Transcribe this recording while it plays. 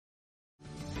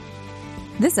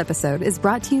This episode is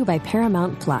brought to you by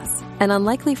Paramount Plus. An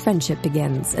unlikely friendship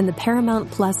begins in the Paramount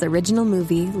Plus original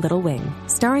movie Little Wing,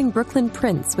 starring Brooklyn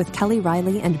Prince with Kelly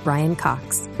Riley and Brian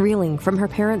Cox. Reeling from her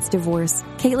parents' divorce,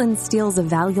 Caitlin steals a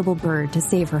valuable bird to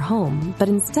save her home, but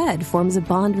instead forms a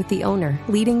bond with the owner,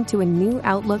 leading to a new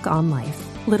outlook on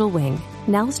life. Little Wing,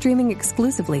 now streaming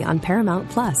exclusively on Paramount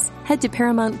Plus. Head to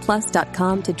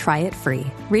ParamountPlus.com to try it free.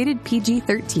 Rated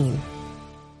PG-13.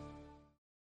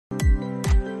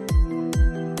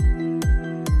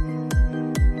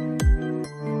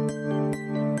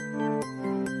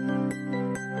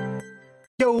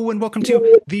 Yo, and welcome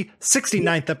to the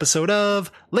 69th episode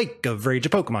of Lake of Rage, a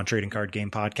Pokemon trading card game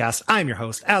podcast. I'm your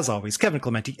host, as always, Kevin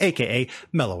Clementi, aka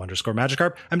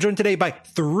Mellow_Magikarp. I'm joined today by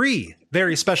three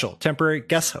very special temporary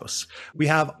guest hosts. We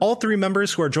have all three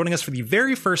members who are joining us for the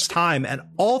very first time, and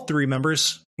all three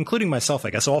members, including myself,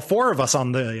 I guess, so all four of us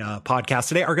on the podcast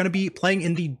today are going to be playing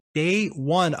in the day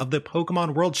one of the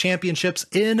Pokemon World Championships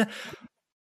in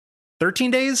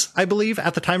 13 days, I believe,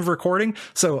 at the time of recording.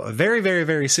 So very, very,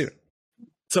 very soon.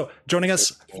 So joining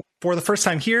us for the first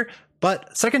time here,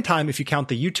 but second time if you count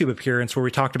the YouTube appearance where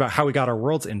we talked about how we got our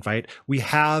Worlds invite, we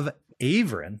have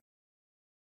Averin.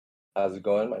 How's it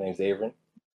going? My name's Averin.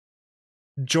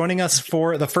 Joining us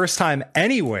for the first time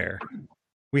anywhere,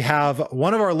 we have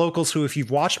one of our locals who, if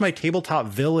you've watched my Tabletop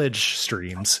Village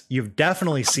streams, you've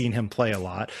definitely seen him play a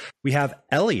lot. We have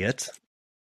Elliot.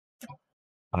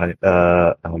 Hi,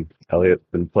 Elliot.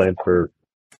 Been playing for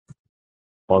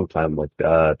long time, like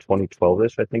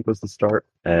 2012ish, I think was the start,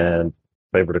 and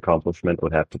favorite accomplishment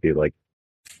would have to be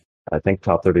I think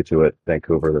top 32 at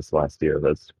Vancouver this last year.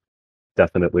 That's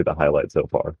definitely the highlight so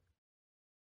far.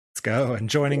 Let's go. And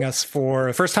joining us for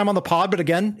the first time on the pod, but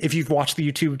again, if you've watched the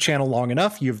YouTube channel long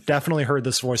enough, you've definitely heard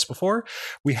this voice before.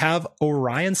 We have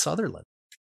Orion Sutherland.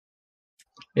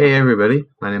 Hey everybody,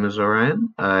 my name is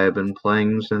Orion. I've been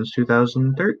playing since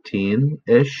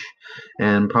 2013-ish,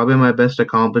 and probably my best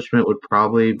accomplishment would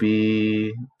probably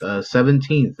be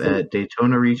 17th at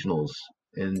Daytona Regionals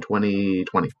in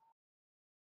 2020.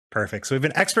 Perfect. So we have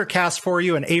an expert cast for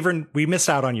you, and Averin, we missed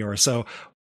out on yours. So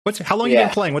how long have you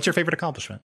been playing? What's your favorite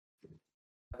accomplishment?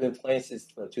 I've been playing since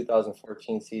the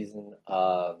 2014 season.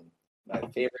 My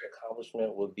favorite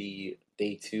accomplishment would be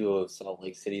day 2 of Salt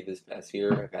Lake City this past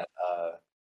year. I got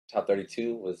top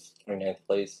 32, was 29th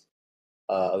place.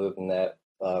 Other than that,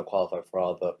 qualified for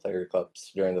all the player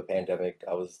cups during the pandemic.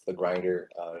 I was the grinder,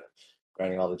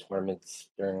 grinding all the tournaments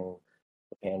during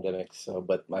the pandemic.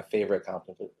 But my favorite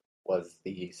accomplishment was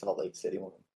the Salt Lake City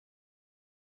one.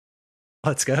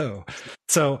 Let's go.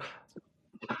 So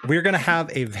we're going to have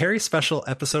a very special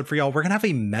episode for y'all. We're going to have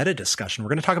a meta discussion. We're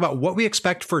going to talk about what we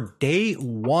expect for day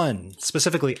one,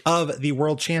 specifically of the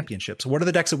World Championships. What are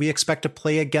the decks that we expect to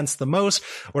play against the most?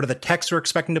 What are the techs we're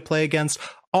expecting to play against?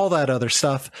 All that other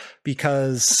stuff,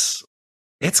 because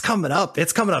it's coming up.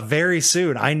 It's coming up very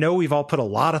soon. I know we've all put a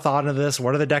lot of thought into this.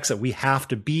 What are the decks that we have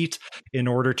to beat in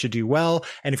order to do well?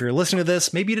 And if you're listening to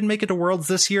this, maybe you didn't make it to Worlds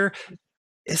this year.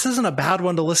 This isn't a bad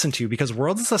one to listen to because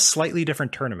Worlds is a slightly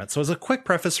different tournament. So as a quick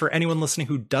preface for anyone listening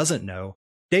who doesn't know,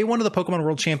 day one of the Pokemon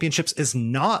World Championships is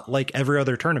not like every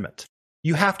other tournament.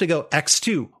 You have to go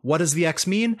X2. What does the X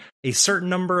mean? A certain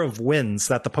number of wins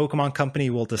that the Pokemon Company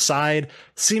will decide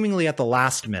seemingly at the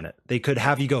last minute. They could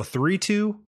have you go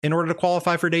 3-2 in order to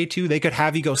qualify for day 2. They could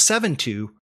have you go 7-2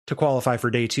 to qualify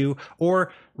for day 2,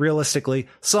 or realistically,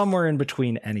 somewhere in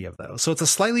between any of those. So it's a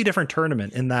slightly different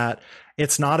tournament in that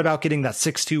it's not about getting that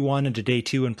 6-2-1 into day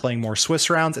 2 and playing more Swiss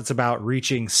rounds. It's about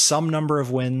reaching some number of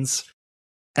wins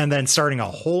and then starting a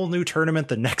whole new tournament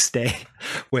the next day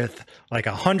with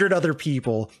 100 other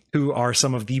people who are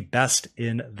some of the best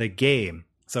in the game.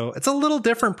 So it's a little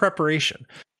different preparation.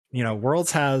 You know,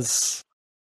 Worlds has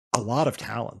a lot of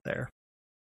talent there.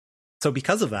 So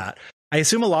because of that, I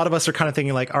assume a lot of us are kind of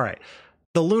thinking all right,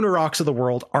 the Lunar Rocks of the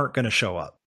world aren't going to show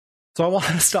up. So I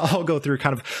want us to all go through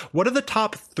kind of what are the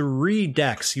top 3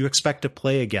 decks you expect to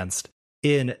play against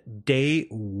in day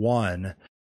 1?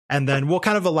 And then we'll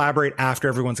kind of elaborate after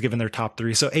everyone's given their top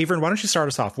 3. So Averin, why don't you start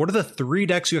us off? What are the 3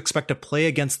 decks you expect to play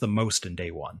against the most in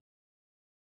day 1?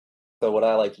 So what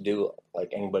I like to do,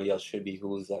 like anybody else should be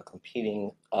who's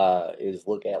competing, is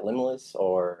look at Limitless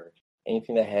or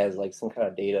anything that has some kind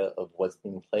of data of what's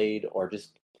being played, or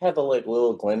just have a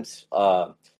little glimpse.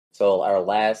 So our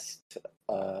last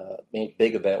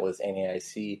big event was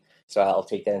NAIC, so I'll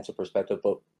take that into perspective.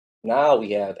 But now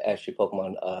we have actually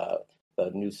Pokemon,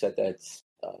 the new set that's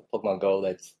Pokemon Go,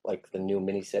 that's the new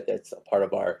mini set that's a part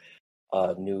of our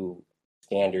new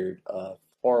standard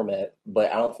format.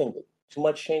 But I don't think too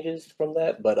much changes from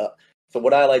that. But so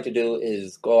what I like to do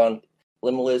is go on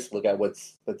Limitless, look at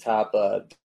what's the top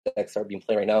decks are being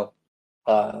played right now.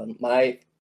 My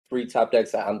 3 top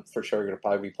decks that I'm for sure going to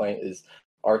probably be playing is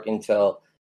Arc Intel,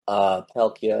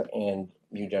 Palkia, and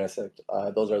Mew Genesect.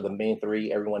 Those are the main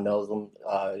 3. Everyone knows them.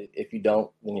 If you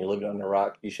don't, then you're living on a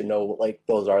rock. You should know like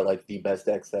those are like the best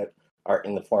decks that are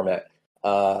in the format.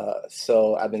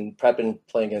 So I've been prepping,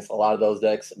 playing against a lot of those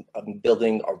decks. I'm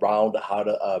building around how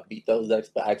to beat those decks,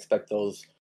 but I expect those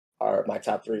are my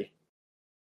top 3.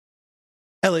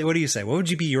 Elliot, what do you say? What would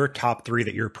you be your top 3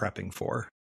 that you're prepping for?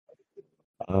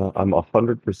 I'm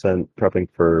 100% prepping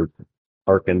for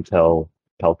Arc Intel,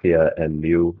 Palkia, and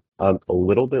Mew. I'm a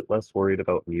little bit less worried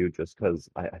about Mew just because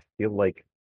I feel like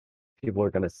people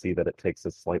are going to see that it takes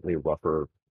a slightly rougher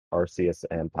Arceus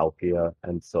and Palkia,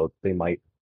 and so they might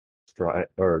try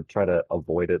to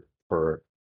avoid it for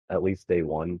at least day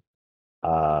 1.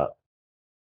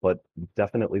 But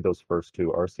definitely those first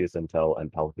 2, Arceus Intel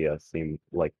and Palkia, seem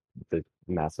like the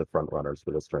massive front runners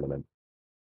for this tournament.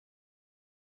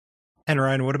 And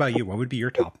Ryan, what about you? What would be your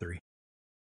top 3?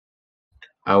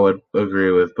 I would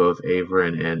agree with both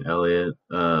Averin and Elliot.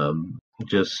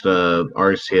 Just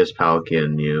RCS, Palkia,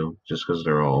 and Mew, just because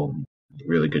they're all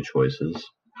really good choices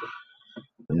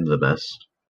and the best.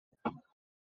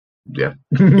 Yeah.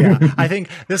 Yeah, I think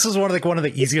this is one of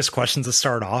the easiest questions to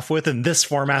start off with in this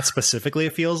format specifically.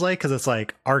 It feels like because it's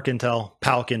like Arc Intel,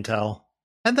 Palk Intel,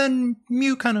 and then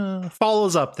Mew kind of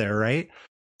follows up there, right?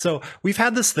 So we've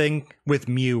had this thing with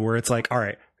Mew where it's like, all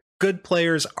right, good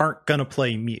players aren't gonna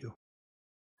play Mew.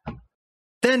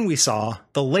 Then we saw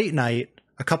the late night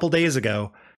a couple days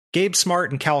ago, Gabe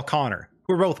Smart and Cal Connor,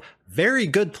 who are both very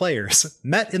good players,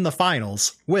 met in the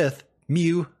finals with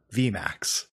Mew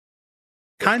VMAX.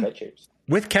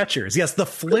 With catchers. Yes, the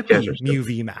flippy Mew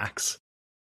VMAX.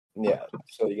 Yeah,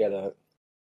 so you gotta...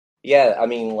 Yeah, I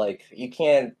mean, like, you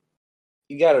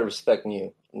gotta respect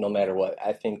Mew no matter what,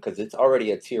 I think, because it's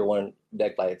already a tier 1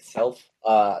 deck by itself.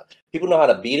 People know how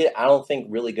to beat it. I don't think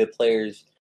really good players...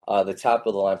 the top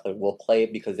of the line player will play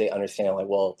it because they understand, like,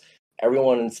 well,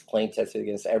 everyone's playing tested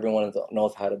against everyone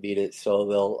knows how to beat it, so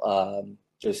they'll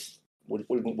just what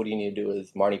do you need to do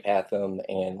is Marnie Path them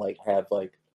and like have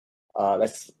like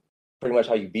that's pretty much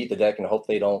how you beat the deck and hope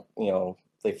they don't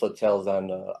they flip tails on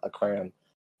a cram.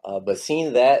 But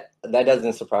seeing that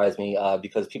doesn't surprise me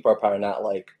because people are probably not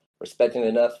like respecting it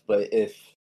enough. But if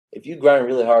you grind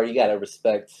really hard, you gotta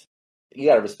respect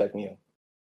Mew.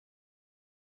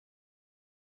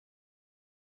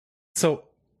 So,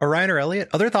 Orion or Elliot,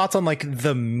 other thoughts on like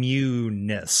the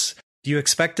Mew-ness? Do you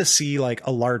expect to see like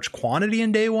a large quantity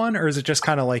in day 1, or is it just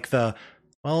kind of like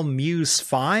Mew's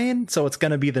fine, so it's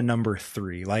going to be the number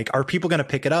 3? Like, are people going to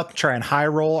pick it up, try and high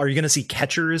roll? Are you going to see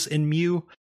catchers in Mew,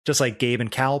 just like Gabe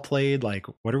and Cal played? Like,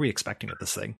 what are we expecting with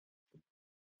this thing?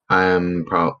 I'm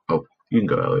Oh, you can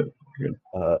go,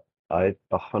 Elliot. I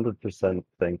 100%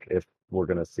 think if we're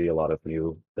going to see a lot of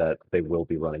Mew, that they will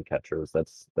be running catchers.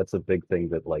 That's a big thing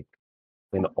that, like,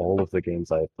 in all of the games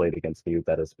I have played against Mew,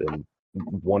 that has been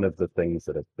one of the things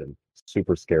that have been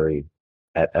super scary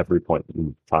at every point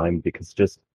in time, because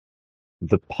just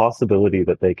the possibility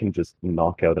that they can just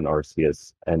knock out an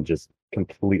Arceus and just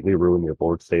completely ruin your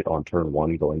board state on turn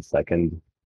 1 going second,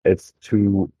 it's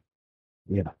too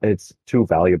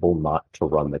valuable not to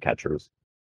run the catchers.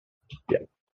 Yeah.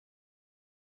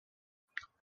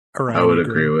 Right, I would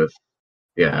agree with.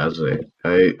 Yeah,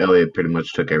 Elliot pretty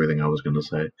much took everything I was going to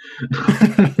say.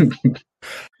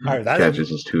 All right,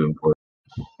 catches is too important.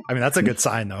 I mean, that's a good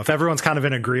sign, though. If everyone's kind of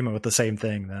in agreement with the same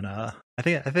thing, then I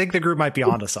think the group might be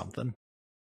onto something.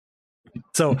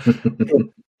 So,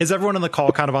 is everyone on the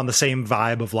call kind of on the same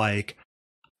vibe of like,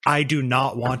 I do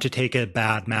not want to take a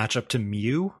bad matchup to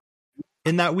Mew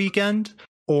in that weekend?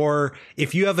 Or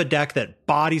if you have a deck that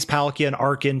bodies Palkia and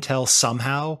Arc Intel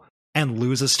somehow and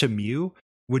loses to Mew,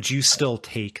 would you still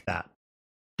take that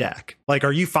deck? Like,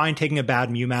 are you fine taking a bad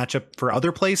Mew matchup for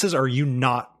other places, or are you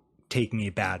not taking a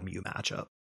bad Mew matchup?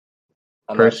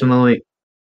 Personally,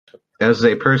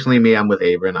 me, I'm with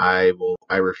Averin.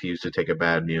 I refuse to take a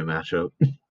bad Mew matchup.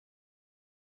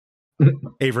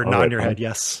 Averin, nod your head,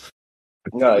 yes.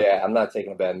 No, yeah, I'm not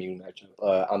taking a bad Mew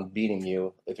matchup. I'm beating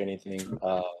Mew, if anything.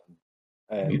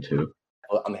 Me too.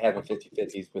 I'm having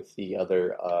 50-50s with the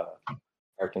other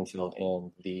Arc Intel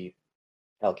and the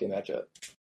Palkia matchup,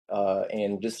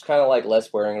 and just kind of like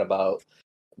less worrying about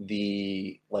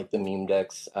the meme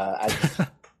decks.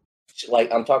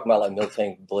 Like I'm talking about like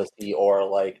Miltank Blissey or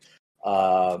like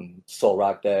Soul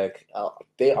Rock deck.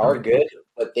 They are good,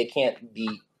 but they can't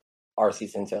beat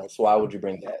RC Intel. So why would you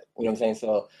bring that? You know what I'm saying?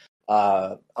 So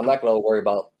I'm not gonna worry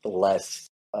about the less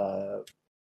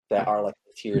that are like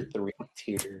tier 3,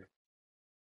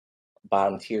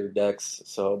 bottom tier decks.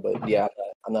 So, but yeah,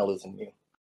 I'm not losing you.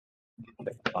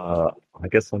 I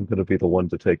guess I'm going to be the one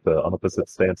to take the opposite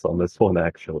stance on this one,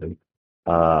 actually.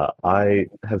 I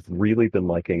have really been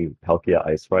liking Palkia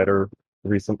Ice Rider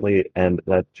recently, and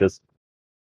that just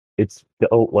it's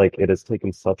felt like it has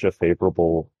taken such a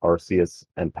favorable Arceus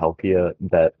and Palkia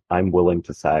that I'm willing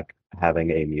to sack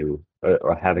having a Mew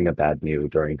or having a bad Mew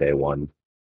during day one.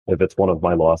 If it's one of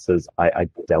my losses, I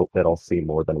doubt that I'll see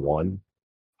more than one.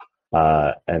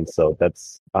 And so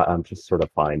I'm just sort of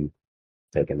fine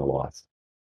taking the loss.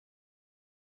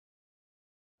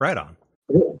 Right on.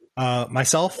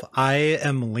 Myself, I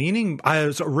am leaning. I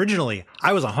was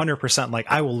 100% like,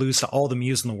 I will lose to all the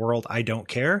Mews in the world. I don't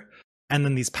care. And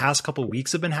then these past couple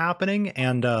weeks have been happening,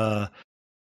 and I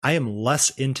am less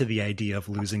into the idea of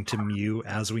losing to Mew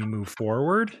as we move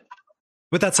forward.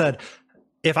 With that said,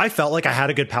 if I felt like I had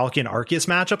a good Palkia and Arceus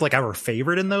matchup, like I were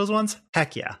favored in those ones,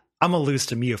 heck yeah, I'm gonna lose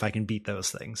to Mew if I can beat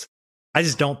those things. I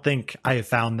just don't think I have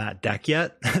found that deck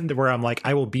yet, where I'm like,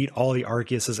 I will beat all the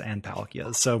Arceuses and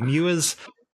Palkias. So Mew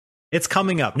it's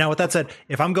coming up. Now, with that said,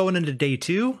 if I'm going into day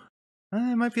two,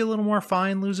 I might be a little more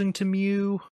fine losing to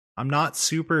Mew. I'm not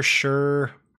super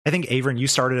sure. I think, Averin, you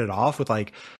started it off with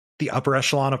like the upper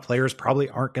echelon of players probably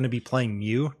aren't going to be playing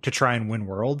Mew to try and win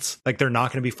worlds. Like, they're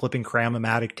not going to be flipping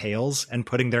Cram-O-Matic Tails and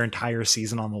putting their entire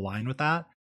season on the line with that.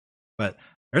 But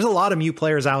there's a lot of Mew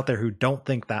players out there who don't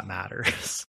think that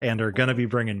matters and are going to be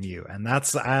bringing Mew. And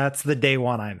that's the day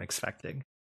one I'm expecting.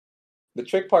 The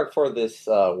trick part for this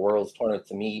Worlds tournament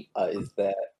to me is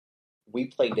that we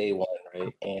play day one,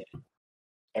 right? And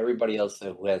everybody else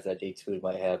who has that day two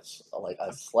might have like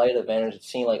a slight advantage of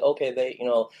seeing like, okay,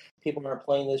 people aren't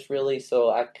playing this really, so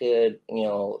I could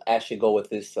actually go with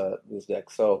this deck.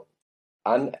 So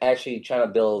I'm actually trying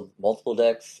to build multiple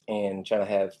decks and trying to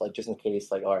have like, just in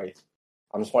case, like, all right,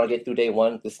 I just want to get through day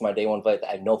one. This is my day one fight.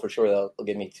 I know for sure that'll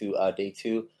get me to day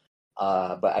two.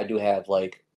 But I do have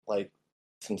like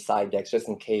some side decks just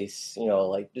in case,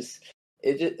 like just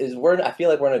it just is I feel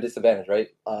like we're in a disadvantage, right?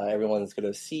 Everyone's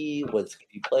gonna see what's gonna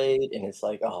be played, and it's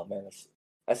like, oh man,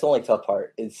 that's the only tough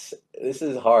part. This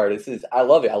is hard. I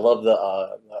love it. I love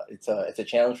it's a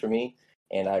challenge for me,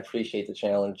 and I appreciate the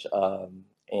challenge. And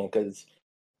because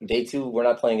day two, we're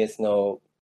not playing against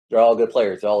they're all good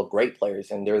players. They're all great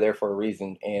players, and they're there for a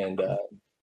reason. And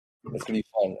it's gonna be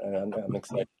fun, and I'm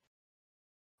excited.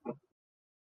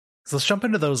 So let's jump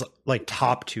into those like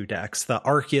top two decks, the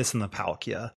Arceus and the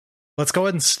Palkia. Let's go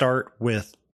ahead and start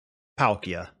with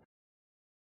Palkia.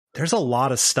 There's a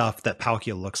lot of stuff that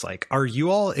Palkia looks like. Are you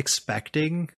all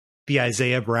expecting the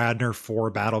Isaiah Bradner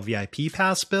 4 Battle VIP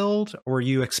Pass build? Or are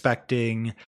you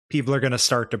expecting people are going to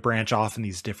start to branch off in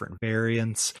these different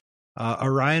variants?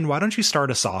 Orion, why don't you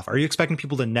start us off? Are you expecting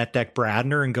people to net deck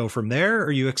Bradner and go from there? Or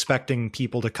are you expecting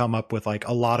people to come up with like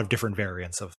a lot of different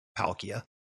variants of Palkia?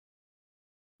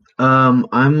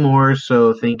 I'm more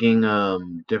so thinking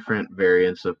different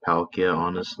variants of Palkia,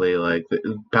 honestly. Like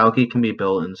Palkia can be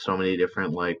built in so many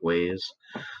different like ways.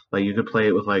 Like you could play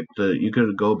it with you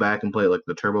could go back and play like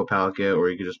the Turbo Palkia, or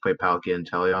you could just play Palkia and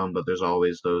Teleon, but there's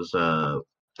always those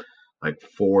like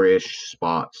 4-ish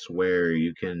spots where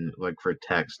you can, like, for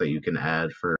text that you can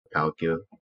add for Palkia.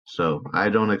 So I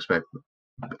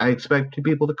expect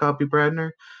people to copy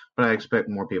Bradner, but I expect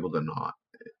more people to not,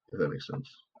 if that makes sense.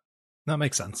 That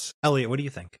makes sense. Elliot, what do you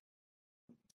think?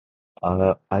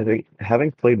 I think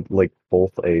having played like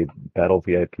both a Battle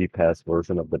VIP Pass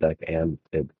version of the deck and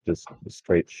it just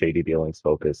straight shady dealings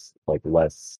focus, like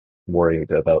less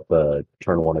worried about the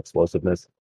turn one explosiveness.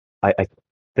 I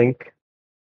think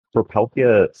for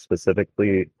Palkia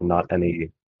specifically, not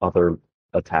any other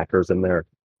attackers in there,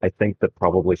 I think that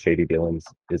probably shady dealings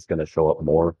is going to show up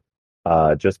more,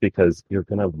 just because you're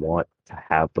going to want to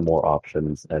have the more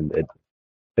options, and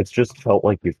it's just felt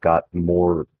like you've got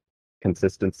more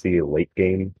consistency late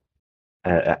game.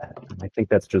 I think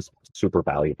that's just super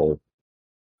valuable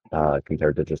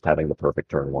compared to just having the perfect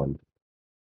turn one.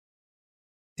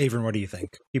 Averin, what do you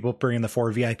think? People bringing the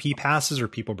 4 VIP passes or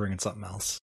people bringing something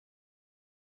else?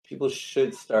 People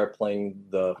should start playing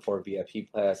the 4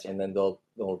 VIP pass, and then they'll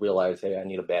realize, hey, I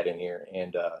need a bat in here,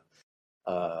 and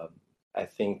I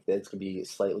think that's gonna be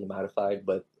slightly modified,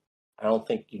 but I don't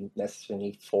think you necessarily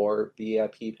need 4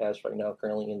 VIP pass right now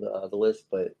currently in the list,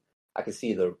 but I can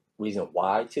see the reason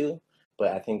why too.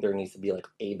 But I think there needs to be like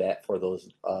a bat for those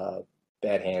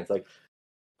bad hands, like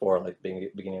for like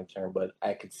beginning of turn. But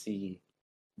I could see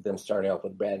them starting off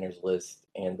with Bradner's list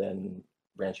and then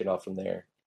branching off from there.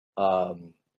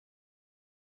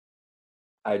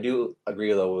 I do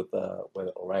agree though with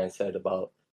what Orion said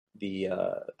about the.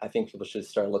 I think people should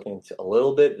start looking into a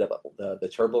little bit the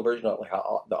turbo version of like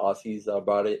how the Aussies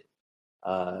brought it.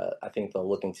 I think they'll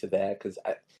look into that because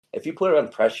if you put it on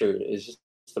pressure, it's just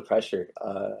the pressure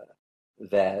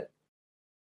that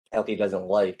Palkia doesn't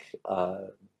like.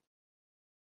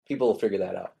 People will figure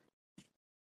that out.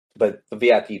 But the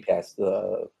VIP pass,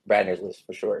 the Radner's list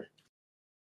for sure.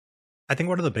 I think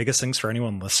one of the biggest things for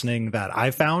anyone listening that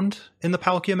I found in the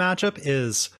Palkia matchup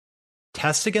is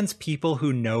test against people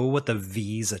who know what the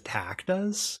V's attack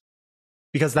does.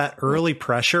 Because that early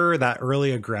pressure, that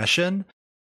early aggression,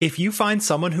 if you find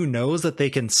someone who knows that they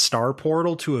can star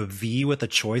portal to a V with a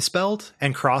choice belt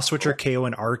and cross switch or KO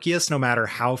an Arceus no matter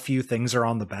how few things are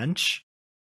on the bench,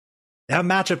 that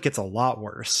matchup gets a lot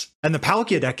worse. And the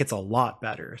Palkia deck gets a lot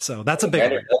better. So that's a big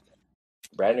one.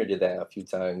 Radner did that a few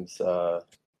times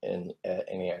in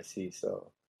NAIC.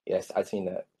 So yes, I've seen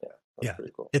that. Yeah,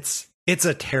 pretty cool. It's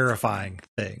a terrifying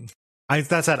thing.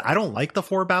 That said, I don't like the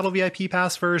 4 battle VIP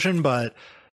pass version, but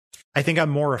I think I'm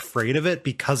more afraid of it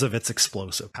because of its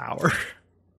explosive power.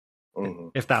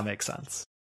 If that makes sense.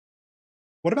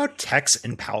 What about Tex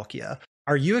in Palkia?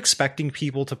 Are you expecting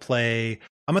people to play?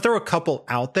 I'm going to throw a couple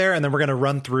out there, and then we're going to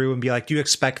run through and be like, do you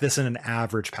expect this in an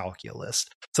average Palkia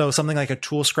list? So something like a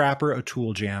Tool Scrapper, a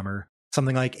Tool Jammer,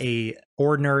 something like a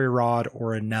Ordinary Rod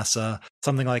or a Nessa,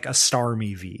 something like a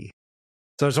Starmie V.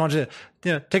 So I just wanted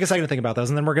to take a second to think about those,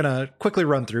 and then we're going to quickly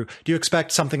run through. Do you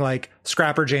expect something like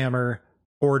Scrapper Jammer,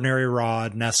 Ordinary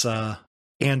Rod, Nessa,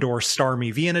 and or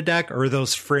Starmie V in a deck, or are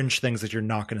those fringe things that you're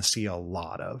not going to see a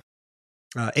lot of?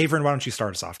 Averin, why don't you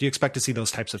start us off? Do you expect to see those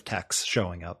types of techs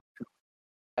showing up?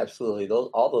 Absolutely.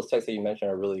 All those techs that you mentioned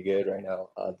are really good right now.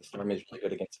 The Starmie is really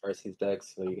good against Arceus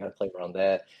decks, so you got to play around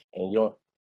that. And you don't.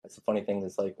 That's the funny thing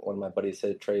is like one of my buddies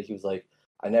said, Trey, he was like,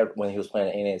 when he was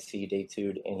playing NAC Day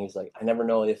 2, and he was like, I never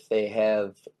know if they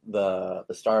have the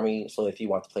Starmie, so if you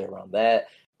want to play around that,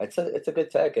 it's a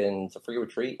good tech and it's a free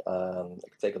retreat.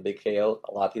 It could take a big KO.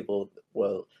 A lot of people,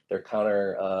 their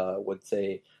counter would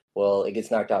say, well, it gets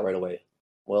knocked out right away.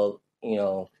 Well,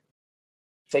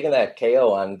 taking that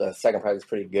KO on the second prize is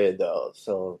pretty good though.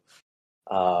 So,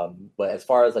 but as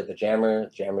far as like the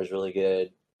Jammer is really good.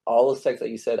 All those techs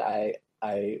that you said, I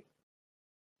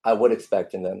would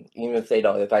expect in them, even if they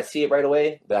don't. If I see it right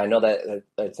away, then I know that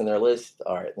it's in their list.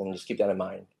 All right, then just keep that in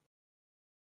mind.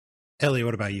 Ellie,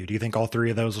 what about you? Do you think all 3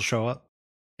 of those will show up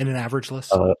in an average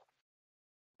list?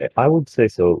 I would say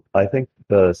so. I think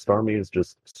the Starmie is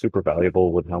just super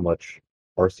valuable with how much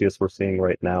Arceus we're seeing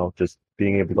right now. Just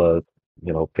being able to,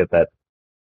 get that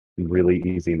really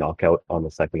easy knockout on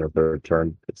the second or third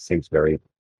turn, it seems very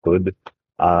good.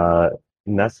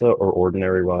 Nessa or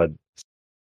Ordinary Rod,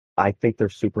 I think they're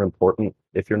super important.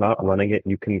 If you're not running it,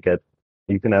 you can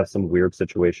have some weird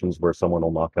situations where someone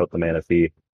will knock out the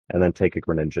Manaphy and then take a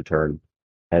Greninja turn,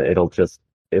 and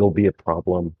it'll be a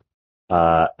problem.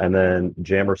 And then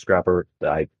Jammer, Scrapper,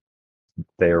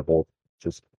 they are both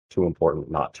just too important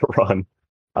not to run.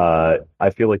 I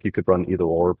feel like you could run either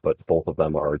or, but both of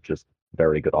them are just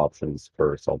very good options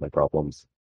for solving problems.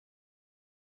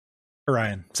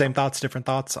 Ryan, same thoughts, different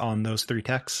thoughts on those 3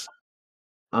 techs?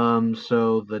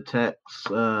 So the techs,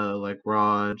 like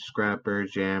Rod, Scrapper,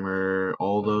 Jammer,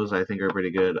 all those I think are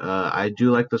pretty good. I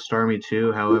do like the Starmie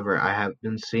too. However, I have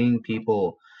been seeing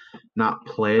people not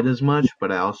play it as much,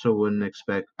 but I also wouldn't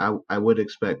expect. I would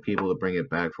expect people to bring it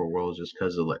back for Worlds just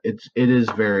because of it is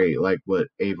very like what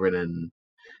Averin and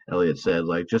Elliot said,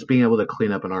 like just being able to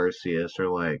clean up an Arceus or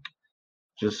like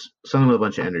just something with a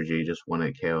bunch of energy, just one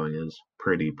at KOing is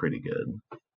pretty good.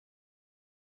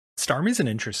 Starmie's an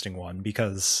interesting one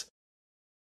because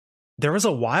there was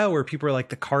a while where people were like,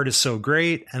 the card is so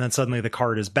great, and then suddenly the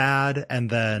card is bad,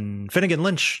 and then Finnegan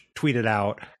Lynch tweeted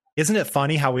out, isn't it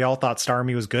funny how we all thought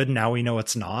Starmie was good and now we know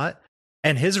it's not?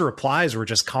 And his replies were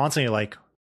just constantly like,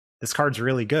 this card's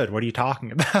really good. What are you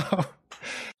talking about?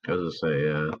 I was gonna say,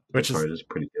 yeah, which card is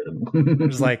pretty good. It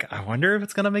was like, I wonder if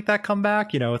it's gonna make that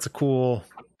comeback. It's a cool.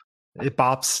 It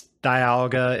bops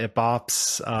Dialga. It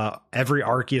bops every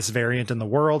Arceus variant in the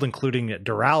world, including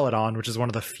Duraludon, which is one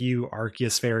of the few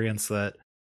Arceus variants that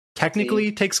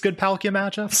technically takes good Palkia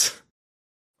matchups.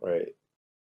 Right.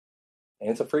 And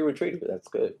it's a free retreat, but that's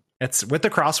good. It's with the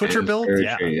cross switcher build.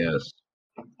 Yeah. Retreat,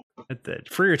 yes.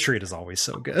 Free retreat is always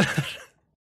so good.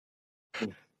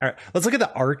 All right, let's look at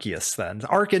the Arceus then.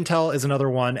 Arc Intel is another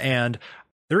one, and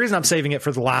the reason I'm saving it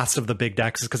for the last of the big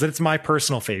decks is because it's my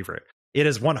personal favorite. It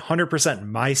is 100%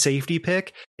 my safety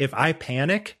pick. If I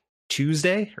panic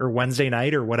Tuesday or Wednesday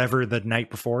night or whatever the night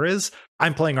before is,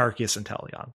 I'm playing Arceus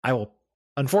Inteleon. I will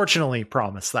unfortunately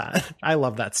promise that. I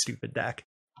love that stupid deck.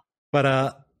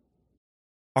 But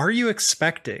are you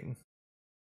expecting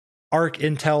Arc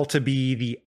Intel to be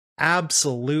the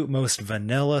absolute most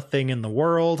vanilla thing in the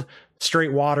world?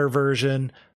 Straight water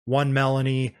version, 1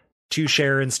 Melanie, 2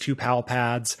 Sharons, 2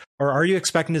 Palpads? Or are you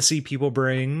expecting to see people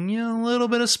bring, a little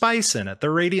bit of spice in it? The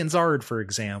Radiant Zard, for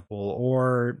example,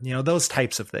 or, those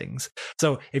types of things.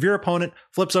 So if your opponent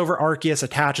flips over Arceus,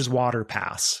 attaches Water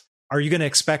Pass, are you going to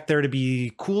expect there to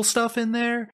be cool stuff in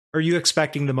there? Or are you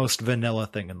expecting the most vanilla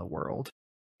thing in the world?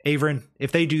 Averin,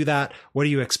 if they do that, what are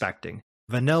you expecting?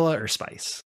 Vanilla or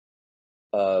spice?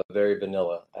 Very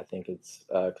vanilla. I think it's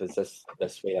because that's the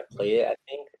best way to play it. I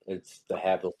think it's to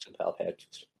have those 2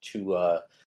 Palpads, 2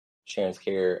 Sharon's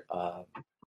Care. I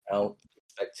don't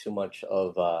expect too much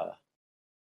of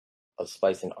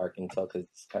spice in Arc Intel because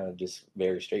it's kind of just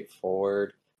very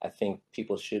straightforward. I think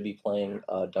people should be playing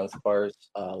Dunsparce.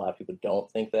 A lot of people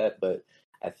don't think that, but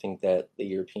I think that the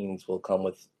Europeans will come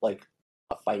with like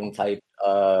a fighting type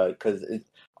because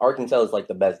Arc Intel is like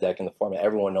the best deck in the format.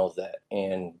 Everyone knows that,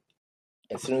 and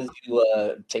as soon as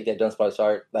you take that Dunsparce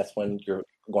art, that's when you're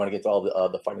going to get to all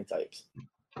the fighting types.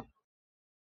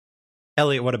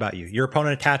 Elliot, what about you? Your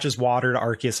opponent attaches Water to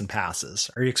Arceus and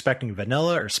passes. Are you expecting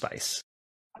vanilla or spice?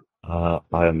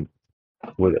 I'm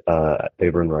with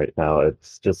Averin right now.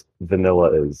 It's just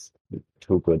vanilla is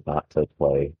too good not to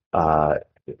play.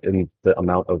 In the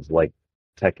amount of like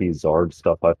techie Zard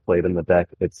stuff I've played in the deck,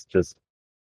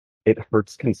 it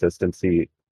hurts consistency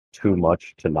too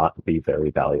much to not be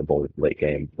very valuable late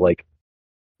game. Like,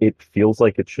 it feels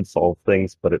like it should solve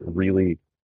things, but it really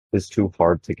is too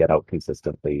hard to get out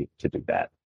consistently to do that.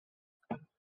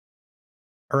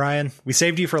 Orion, we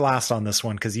saved you for last on this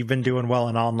one because you've been doing well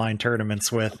in online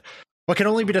tournaments with what can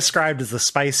only be described as the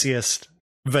spiciest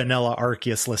vanilla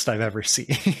Arceus list I've ever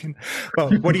seen.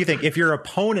 Well, what do you think? If your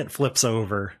opponent flips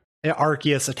over,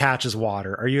 Arceus attaches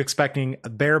Water, are you expecting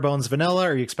bare bones vanilla,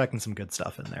 or are you expecting some good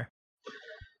stuff in there?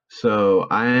 So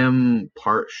I am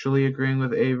partially agreeing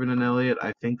with Averin and Elliot.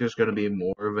 I think there's going to be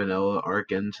more vanilla Arc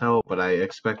Intel, but I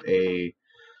expect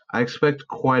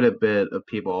quite a bit of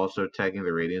people also tagging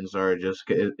the Radiant Zard.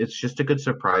 It's just a good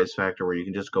surprise factor where you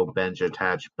can just go bench,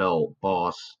 attach, belt,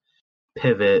 boss,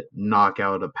 pivot, knock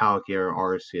out a Palkia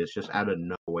or Arceus just out of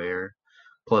nowhere.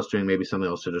 Plus doing maybe something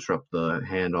else to disrupt the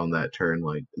hand on that turn.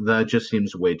 Like, that just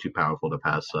seems way too powerful to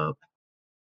pass up.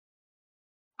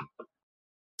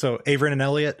 So, Averin and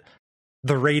Elliot,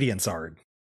 the Radiant Zard.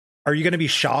 Are you going to be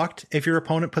shocked if your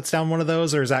opponent puts down one of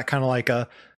those? Or is that kind of like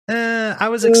I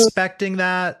was expecting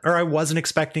that, or I wasn't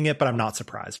expecting it, but I'm not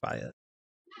surprised by it?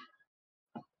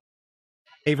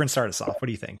 Averin, start us off. What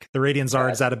do you think? The Radiant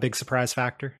Zard, is that a big surprise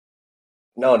factor?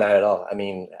 No, not at all. I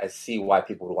mean, I see why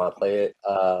people would want to play it.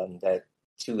 That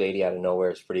 280 out of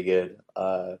nowhere is pretty good.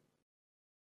 But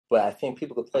I think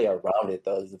people could play around it,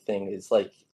 though, is the thing. It's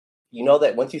like,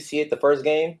 that once you see it the first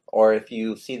game, or if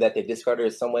you see that they discarded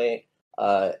it some way,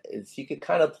 you could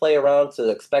kind of play around to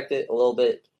expect it a little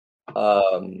bit.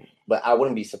 But I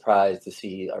wouldn't be surprised to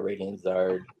see a Radiant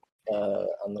Zard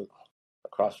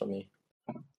across from me.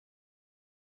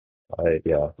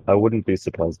 I wouldn't be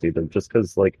surprised either, just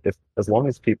because as long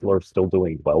as people are still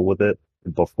doing well with it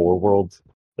before Worlds,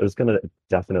 there's gonna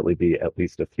definitely be at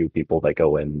least a few people that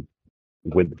go in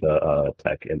with the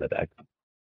tech in the deck.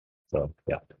 So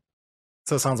yeah.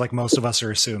 So it sounds like most of us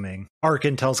are assuming Arc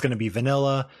Intel's going to be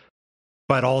vanilla,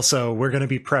 but also we're going to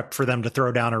be prepped for them to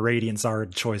throw down a Radiant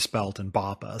Zard choice belt and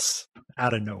bop us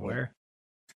out of nowhere.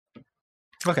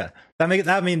 Okay,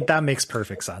 that makes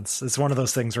perfect sense. It's one of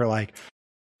those things where like,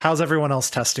 how's everyone else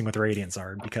testing with Radiant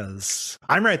Zard? Because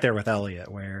I'm right there with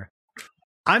Elliot, where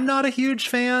I'm not a huge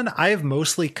fan. I have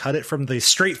mostly cut it from the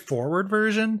straightforward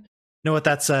version. With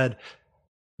that said,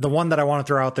 the one that I want to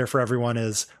throw out there for everyone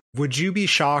is, would you be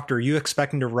shocked, or are you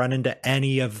expecting to run into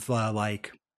any of the,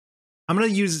 I'm going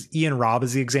to use Ian Robb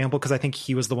as the example because I think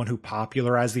he was the one who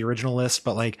popularized the original list,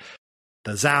 but like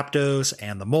the Zapdos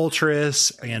and the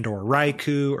Moltres and or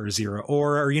Raikou or Zero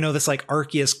Aura, or this like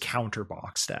Arceus counter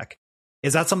box deck.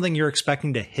 Is that something you're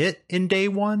expecting to hit in day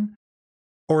one?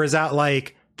 Or is that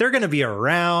like, they're going to be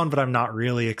around, but I'm not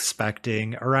really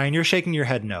expecting? Orion, you're shaking your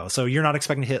head no. So you're not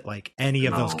expecting to hit like any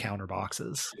of those counter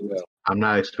boxes? I'm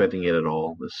not expecting it at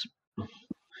all.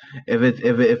 If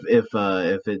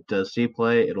it does see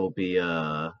play, it'll be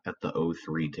at the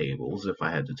 03 tables if I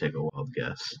had to take a wild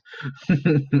guess.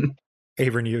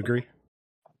 Averin, you agree?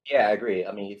 Yeah, I agree.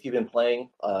 I mean, if you've been playing,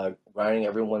 grinding,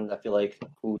 everyone I feel like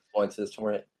who's going to this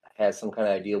tournament has some kind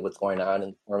of idea what's going on in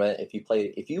the format. If you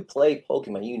play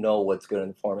Pokemon, you know what's good in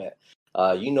the format.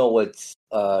 You know what's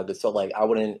good. So like, I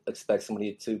wouldn't expect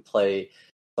somebody to play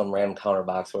some random counter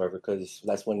box or whatever, because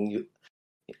that's when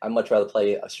I'd much rather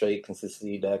play a straight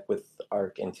consistency deck with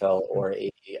Arc Intel or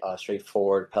a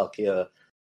straightforward Palkia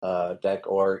deck,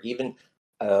 or even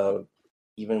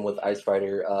with Ice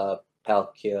Rider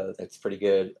Palkia, that's pretty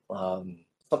good.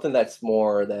 something that's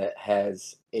more that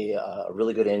has a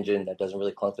really good engine that doesn't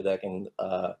really clunk the deck, and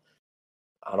I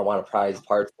don't want to prize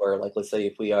parts where, like, let's say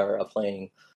if we are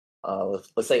playing,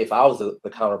 let's say if I was the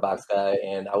counter box guy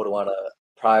and I would want to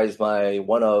prize my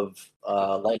one of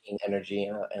lightning energy,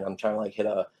 and I'm trying to like hit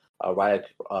a Ryak,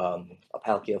 a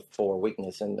Palkia for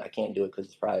weakness, and I can't do it because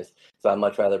it's prized. So I'd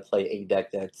much rather play a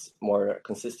deck that's more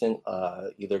consistent.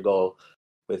 Either go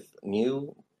with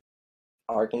Mew,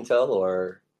 Arcantel,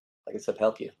 or like I said,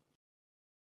 Palkia.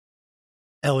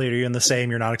 Elliot, are you in the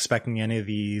same? You're not expecting any of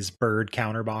these bird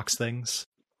counterbox things?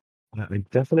 I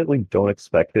definitely don't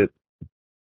expect it.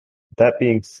 That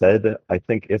being said, I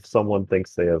think if someone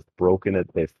thinks they have broken it,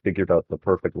 they've figured out the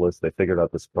perfect list, they figured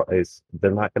out this price,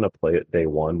 they're not going to play it day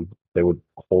one. They would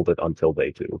hold it until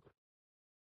day two.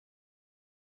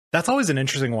 That's always an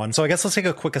interesting one. So I guess let's take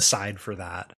a quick aside for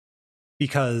that,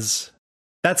 because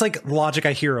that's like logic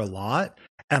I hear a lot.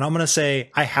 And I'm going to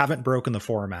say I haven't broken the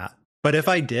format. But if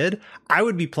I did, I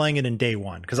would be playing it in day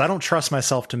one because I don't trust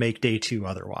myself to make day two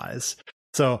otherwise.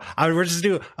 So I would just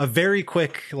do a very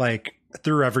quick, like,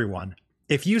 through everyone.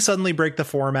 If you suddenly break the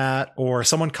format or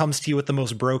someone comes to you with the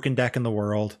most broken deck in the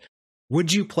world,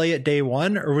 would you play it day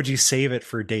one or would you save it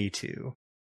for day two?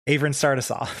 Averin, start us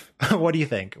off. What do you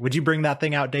think? Would you bring that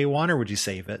thing out day one or would you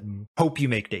save it and hope you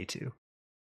make day two?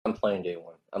 I'm playing day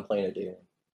one. I'm playing it day one.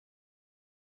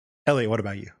 Elliot, what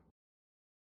about you?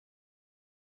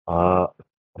 I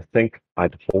think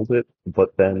I'd hold it,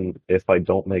 but then if I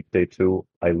don't make day two,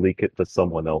 I leak it to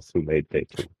someone else who made day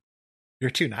two. You're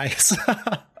too nice.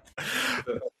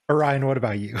 Orion, what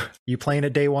about you? You playing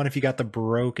it day one if you got the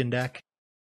broken deck?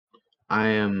 I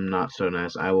am not so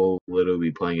nice. I will literally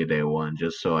be playing it day one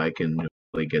just so I can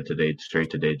really get to straight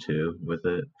to day two with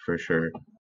it for sure.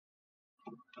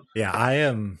 Yeah, I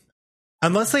am.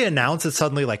 Unless they announce it's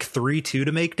suddenly like 3-2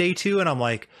 to make day two, and I'm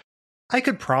like, I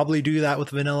could probably do that with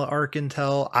vanilla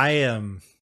Arcantel.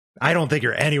 I don't think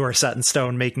you're anywhere set in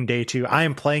stone making day two. I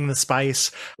am playing the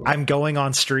spice. I'm going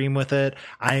on stream with it.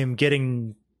 I am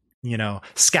getting,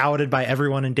 scouted by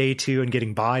everyone in day two and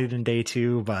getting bodied in day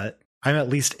two, but I'm at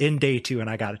least in day two and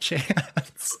I got a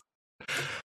chance.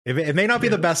 It may not be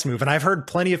the best move. And I've heard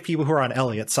plenty of people who are on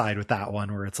Elliot's side with that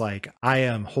one, where it's like, I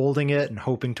am holding it and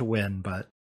hoping to win, but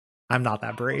I'm not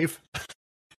that brave.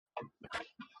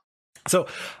 So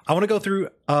I want to go through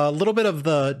a little bit of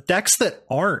the decks that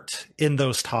aren't in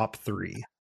those top three.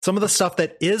 Some of the stuff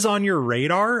that is on your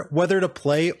radar, whether to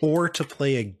play or to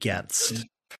play against.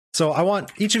 So I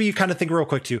want each of you kind of think real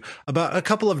quick too about a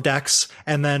couple of decks,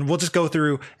 and then we'll just go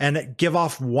through and give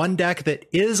off one deck that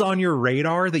is on your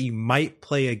radar that you might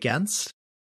play against.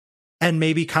 And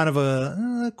maybe kind of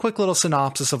a quick little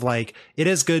synopsis of like, it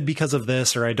is good because of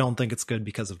this, or I don't think it's good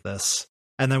because of this.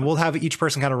 And then we'll have each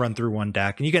person kind of run through one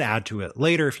deck, and you can add to it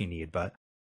later if you need. But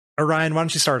Orion, why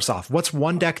don't you start us off? What's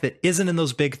one deck that isn't in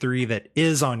those big three that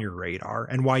is on your radar,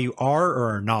 and why you are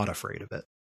or are not afraid of it?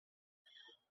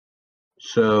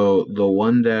 So the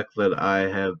one deck that I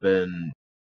have been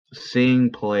seeing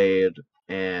played,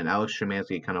 and Alex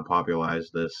Szymanski kind of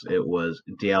popularized this, it was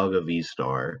Dialga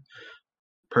V-Star.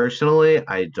 Personally,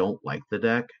 I don't like the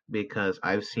deck because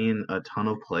I've seen a ton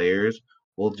of players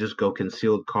will just go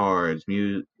concealed cards,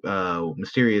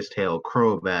 Mysterious Tail,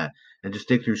 Crobat, and just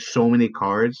dig through so many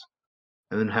cards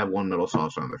and then have one Metal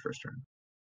Saucer on their first turn.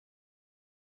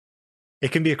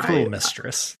 It can be a cruel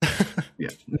mistress. Yeah.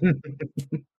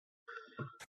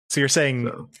 So you're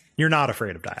saying you're not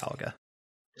afraid of Dialga?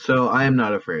 So I am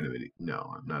not afraid of it.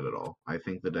 No, I'm not at all. I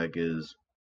think the deck is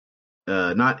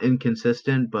not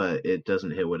inconsistent, but it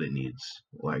doesn't hit what it needs,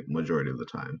 like majority of the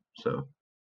time. So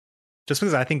just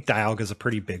because I think Dialga is a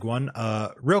pretty big one.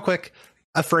 Real quick,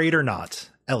 afraid or not,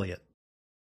 Elliot?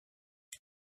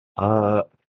 I'm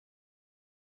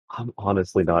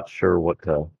honestly not sure what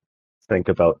to think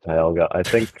about Dialga. I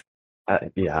think, I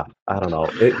don't know.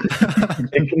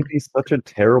 It can be such a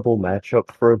terrible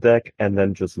matchup for a deck and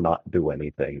then just not do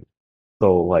anything.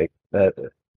 So, like,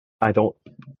 I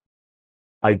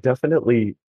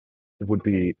definitely would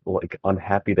be, like,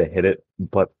 unhappy to hit it,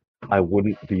 but I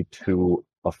wouldn't be too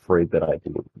afraid that I'd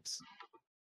lose.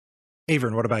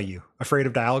 Averin, what about you? Afraid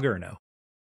of Dialga or no?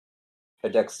 The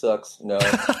deck sucks. No.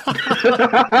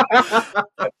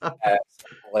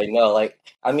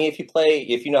 I mean, if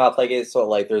you know how to play it, so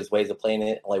like there's ways of playing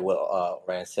it. Like what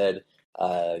Rand said,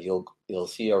 you'll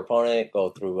see your opponent go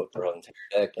through their entire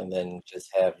deck, and then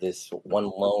just have this one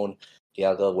lone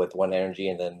Dialga with one energy,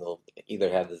 and then they'll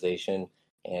either have the Zacian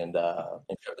and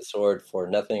Intrepid Sword for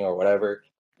nothing or whatever.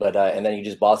 But and then you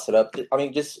just boss it up. I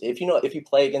mean, just if you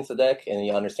play against the deck and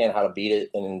you understand how to beat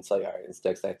it, and it's like, all right, this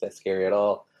deck's not that scary at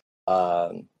all.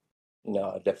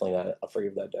 No, definitely not afraid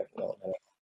of that deck. No.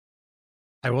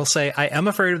 I will say I am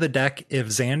afraid of the deck if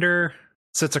Xander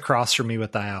sits across from me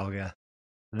with Dialga.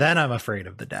 Then I'm afraid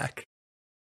of the deck.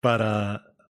 But I'm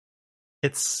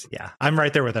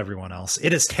right there with everyone else.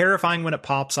 It is terrifying when it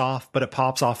pops off, but it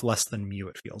pops off less than Mew,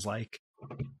 it feels like.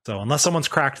 So unless someone's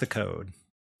cracked the code,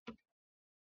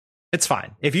 it's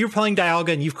fine. If you're playing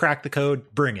Dialga and you've cracked the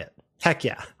code, bring it. Heck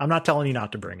yeah. I'm not telling you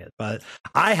not to bring it, but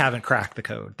I haven't cracked the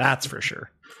code. That's for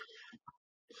sure.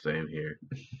 Same here.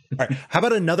 All right. How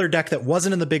about another deck that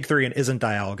wasn't in the big three and isn't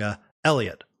Dialga?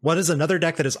 Elliot, what is another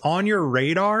deck that is on your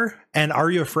radar, and are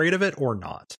you afraid of it or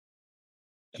not?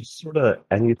 Just sort of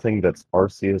anything that's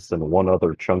Arceus and one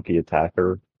other chunky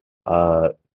attacker,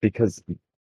 because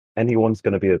anyone's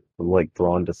going to be like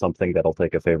drawn to something that'll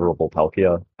take a favorable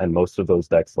Palkia, and most of those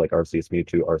decks, like Arceus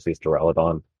Mewtwo, Arceus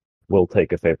Duraludon, will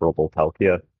take a favorable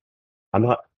Palkia. I'm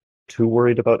not too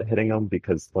worried about hitting them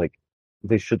because like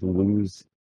they should lose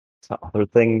to other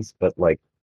things, but like,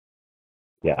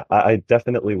 yeah, I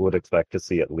definitely would expect to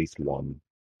see at least one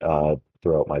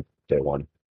throughout my day one.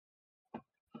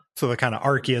 So the kind of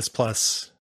Arceus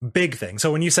plus big thing.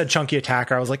 So when you said chunky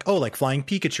attacker, I was like, oh, like flying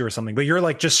Pikachu or something. But you're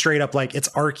like just straight up like it's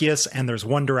Arceus and there's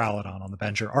one Duraludon on the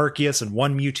bench, or Arceus and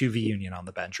one Mewtwo V Union on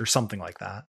the bench, or something like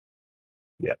that.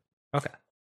 Yeah. Okay.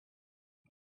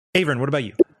 Averin, what about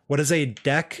you? What is a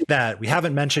deck that we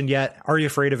haven't mentioned yet? Are you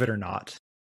afraid of it or not?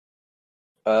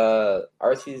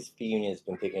 Arceus V Union has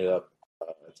been picking up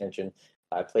attention.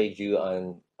 I played you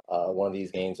on one of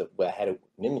these games, but I had a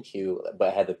Mimikyu, but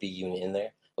I had the V Union in there.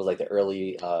 It was like the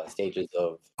early stages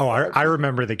of. Oh, I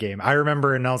remember the game. I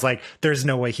remember, and I was like, "There's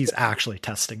no way he's actually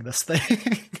testing this thing."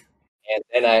 And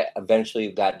then I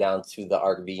eventually got down to the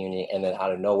Arc V Union, and then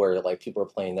out of nowhere, like people were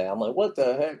playing that. I'm like, "What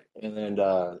the heck?" And then,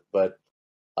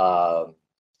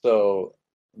 so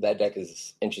that deck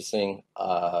is interesting. Am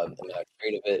I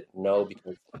afraid of it? No,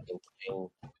 because I've been playing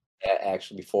that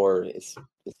actually before it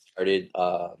started.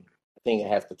 I think it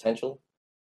has potential,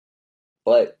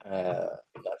 but I'm not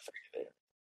afraid of it.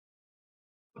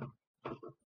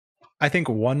 I think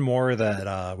one more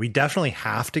that we definitely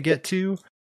have to get to.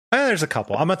 There's a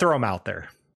couple. I'm gonna throw them out there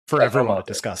for everyone to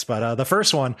discuss. But the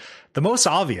first one, the most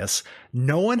obvious,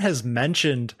 no one has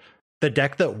mentioned the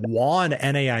deck that won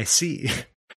NAIC.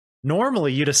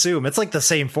 Normally, you'd assume it's like the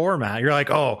same format. You're like,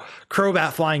 oh,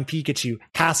 Crobat Flying Pikachu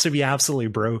has to be absolutely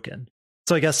broken.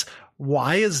 So I guess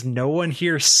why is no one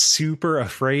here super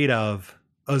afraid of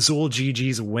Azul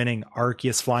GG's winning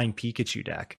Arceus Flying Pikachu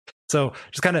deck? So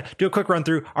just kind of do a quick run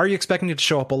through. Are you expecting it to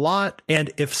show up a lot?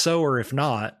 And if so, or if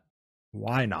not,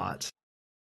 why not?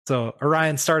 So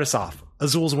Orion, start us off.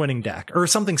 Azul's winning deck or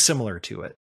something similar to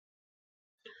it.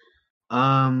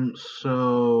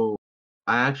 So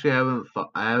I actually haven't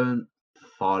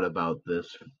thought about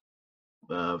this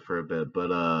for a bit,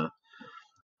 but I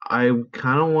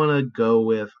kind of want to go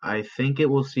with I think it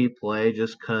will see play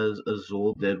just because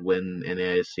Azul did win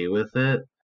NAIC with it,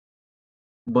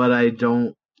 but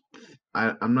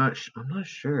I'm not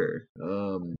sure.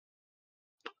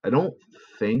 I don't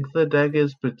think the deck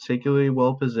is particularly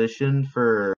well positioned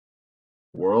for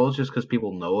Worlds just because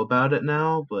people know about it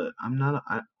now, but I'm not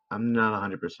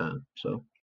 100%. So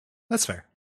that's fair.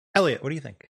 Elliot, what do you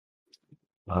think?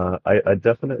 I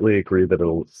definitely agree that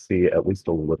it'll see at least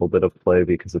a little bit of play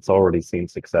because it's already seen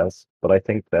success. But I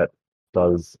think that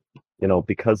does,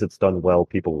 because it's done well,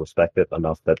 people respect it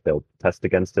enough that they'll test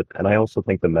against it. And I also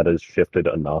think the meta's shifted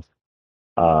enough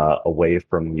away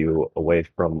from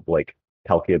like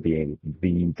Palkia being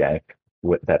the deck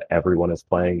that everyone is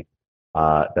playing,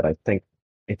 that I think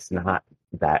it's not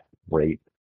that great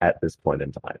at this point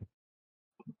in time.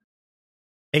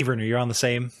 Averin, you're on the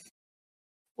same.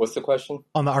 What's the question?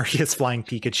 On the Arceus Flying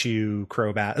Pikachu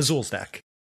Crobat Azul's deck.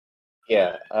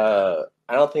 Yeah, I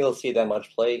don't think he'll see that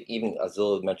much play. Even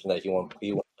Azul mentioned that he won't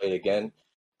play it again.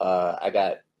 I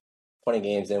got 20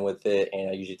 games in with it,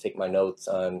 and I usually take my notes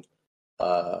on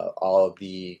all of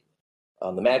the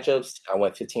matchups. I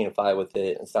went 15-5 with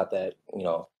it. It's not that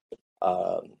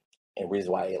and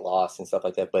reason why it lost and stuff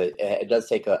like that, but it does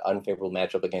take an unfavorable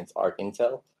matchup against Arc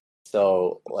Intel.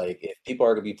 So, like, if people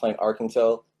are going to be playing Arc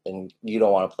Intel, and you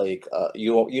don't want to play,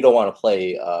 you don't want to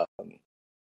play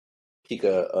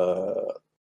Pika,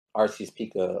 Arceus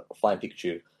Pika Flying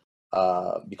Pikachu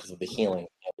because of the healing.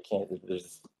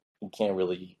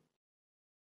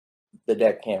 The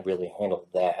deck can't really handle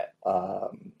that.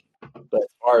 But as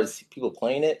far as people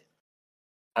playing it,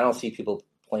 I don't see people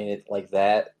playing it like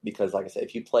that because, like I said,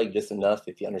 if you play just enough,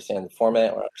 if you understand the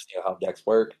format or understand how decks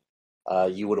work,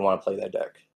 you wouldn't want to play that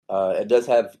deck. It does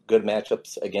have good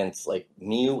matchups against like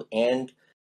Mew and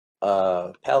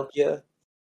Palkia,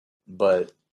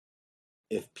 but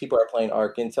if people are playing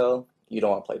Arc Intel, you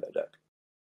don't want to play that deck.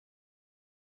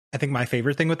 I think my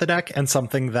favorite thing with the deck, and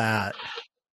something that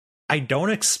I don't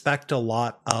expect a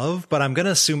lot of, but I'm going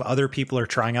to assume other people are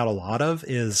trying out a lot of,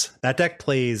 is that deck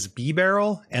plays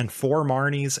B-Barrel and 4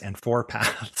 Marnies and 4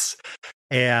 Paths.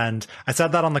 And I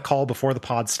said that on the call before the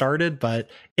pod started, but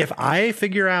if I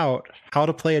figure out how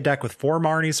to play a deck with 4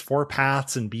 Marnies, 4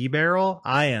 Paths, and B-Barrel,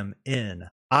 I am in.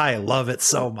 I love it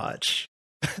so much.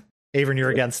 Avern, you're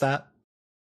against that?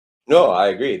 No, I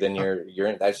agree. Then you're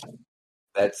in.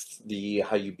 That's the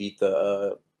how you beat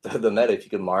the meta. If you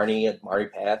could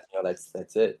Marnie Path,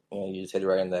 that's it. You just hit it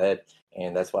right in the head,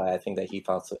 and that's why I think that he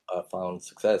found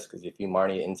success. Because if you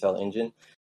Marnie Intel Engine,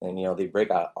 then they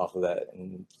break out off of that,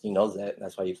 and he knows that. And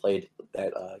that's why he played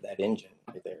that engine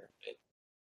right there.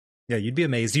 Yeah, you'd be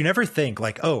amazed. You never think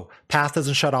like, oh, Path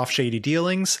doesn't shut off shady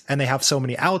dealings, and they have so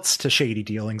many outs to shady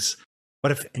dealings.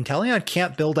 But if Inteleon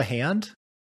can't build a hand,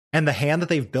 and the hand that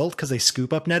they've built because they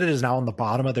scoop up netted is now on the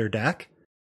bottom of their deck,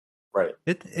 right?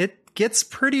 It gets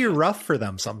pretty rough for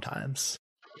them sometimes.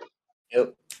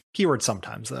 Yep. Keyword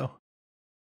sometimes, though.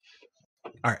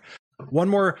 All right. One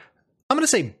more. I'm going to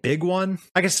say big one.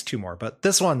 I guess 2 more, but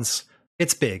this one's,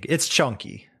 it's big. It's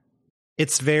chunky.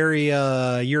 It's very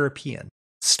European.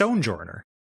 Stonejourner.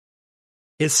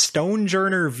 Is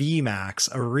Stonejourner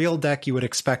VMAX a real deck you would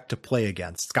expect to play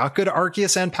against? It's got good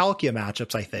Arceus and Palkia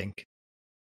matchups, I think.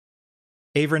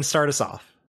 Avern, start us off.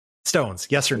 Stones,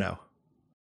 yes or no?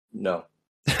 No.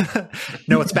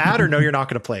 No, it's bad, or no, you're not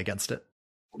going to play against it?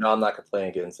 No, I'm not going to play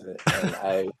against it.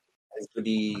 And it's going to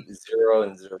be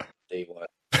 0-0 day 1.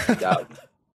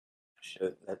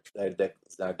 That deck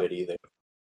is not good either.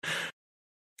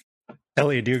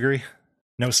 Elliot, do you agree?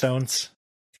 No Stones?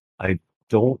 I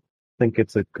don't think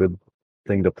it's a good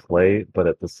thing to play, but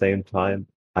at the same time,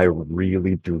 I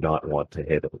really do not want to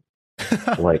hit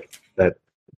it. Like, that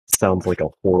sounds like a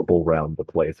horrible round to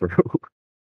play through.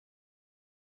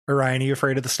 Ryan, are you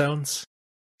afraid of the Stones?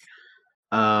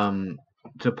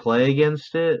 To play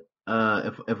against it,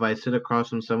 if I sit across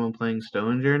from someone playing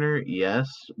Stonejourner, yes,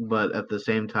 but at the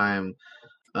same time,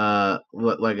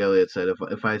 like Elliot said,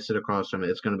 if I sit across from it,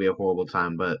 it's going to be a horrible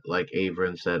time. But like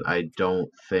Avern said, I don't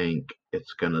think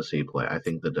it's going to see play. I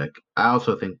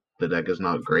also think the deck is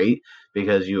not great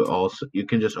because you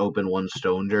can just open one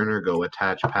Stonejourner, go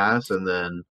attach pass, and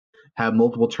then have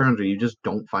multiple turns where you just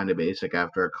don't find a basic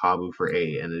after a Kabu for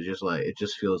 8, and it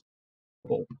just feels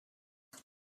horrible.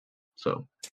 So, all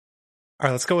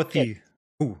right, let's go with the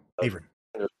Avern.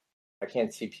 I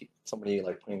can't see somebody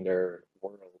like putting their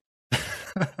world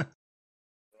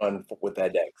on with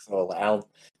that deck. So I don't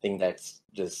think that's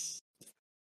just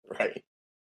right.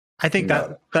 I think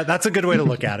that's a good way to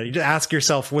look at it. You just ask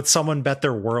yourself, would someone bet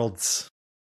their world's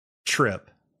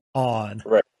trip on?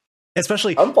 Right.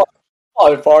 Especially, I'm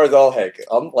far as all heck.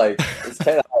 I'm like, it's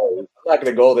kind of hard. I'm not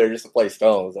going to go there just to play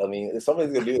Stones. I mean, if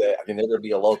somebody's going to do that, I mean, they're going to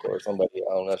be a local or somebody.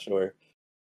 I'm not sure.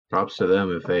 Props to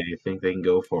them if they think they can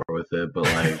go for it with it. But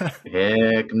like,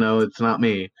 heck no, it's not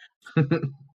me.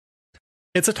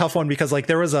 It's a tough one because like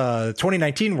there was a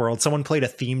 2019 World, someone played a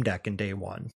theme deck in day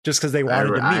 1 just because they wanted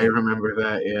to meet. I remember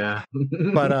that, yeah.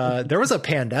 But there was a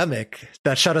pandemic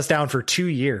that shut us down for 2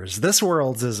 years. This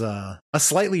World's is a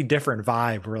slightly different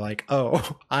vibe. We're like,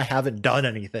 oh, I haven't done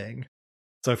anything.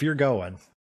 So if you're going,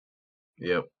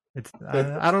 yep.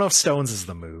 I don't know if Stones is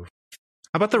the move.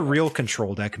 How about the real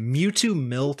control deck, Mewtwo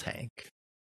Miltank?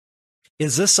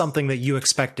 Is this something that you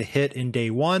expect to hit in day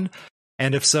 1?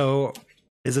 And if so,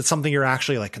 is it something you're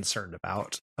actually like concerned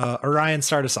about? Orion,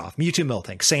 start us off. Mewtwo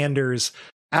Miltank, Sanders,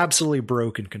 absolutely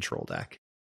broken control deck.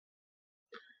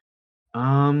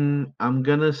 I'm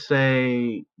gonna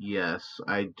say yes.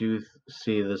 I do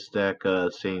see this deck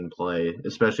seeing play,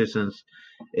 especially since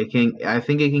I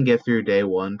think it can get through day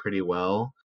 1 pretty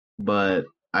well. But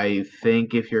I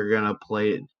think if you're gonna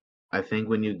play it, I think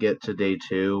when you get to day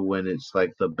 2, when it's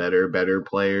like the better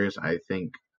players, I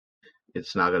think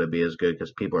it's not going to be as good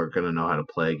because people are going to know how to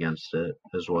play against it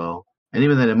as well. And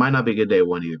even then, it might not be a good day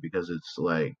 1 either because it's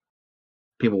like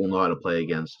people will know how to play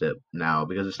against it now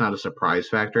because it's not a surprise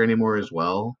factor anymore as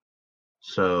well.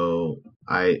 So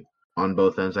on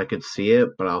both ends, I could see it,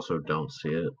 but I also don't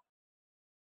see it.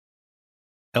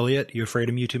 Elliot, you afraid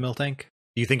of Mewtwo Miltank?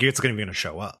 Do you think it's going to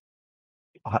show up?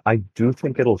 I do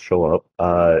think it'll show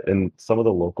up in some of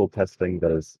the local testing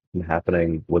that has been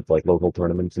happening with like local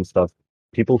tournaments and stuff.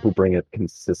 People who bring it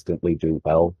consistently do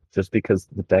well just because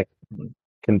the deck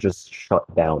can just shut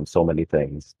down so many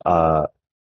things.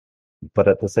 But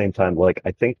at the same time, like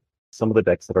I think some of the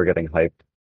decks that are getting hyped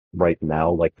right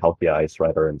now, like Palkia Ice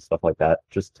Rider and stuff like that,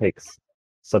 just takes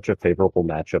such a favorable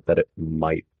matchup that it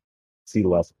might see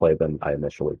less play than I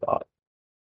initially thought.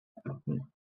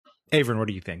 Avern, what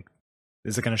do you think?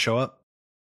 Is it going to show up?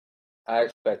 I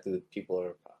expect that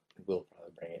people will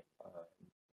probably bring it.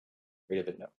 Rid of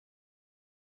it no.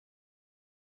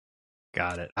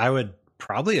 Got it. I would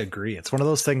probably agree. It's one of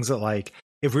those things that, like,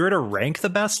 if we were to rank the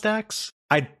best decks,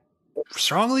 I'd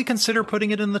strongly consider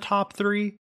putting it in the top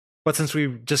 3. But since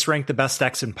we just ranked the best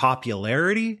decks in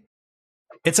popularity,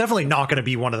 it's definitely not going to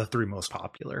be one of the 3 most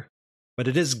popular. But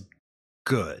it is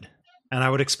good. And I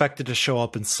would expect it to show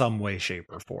up in some way, shape,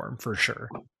 or form, for sure.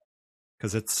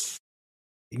 Because it's...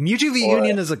 Mewtwo v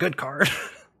Union is a good card.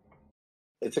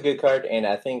 It's a good card, and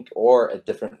I think, or a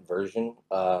different version.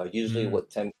 Usually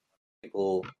what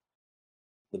people,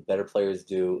 the better players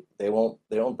do, they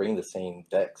don't bring the same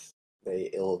decks.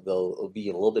 It'll be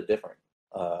a little bit different.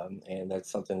 And that's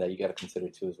something that you got to consider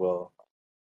too as well.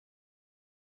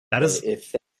 That is,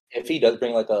 if he does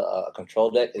bring like a control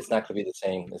deck, it's not going to be the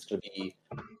same. It's going to be,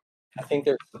 I think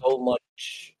there's so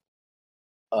much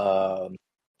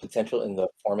potential in the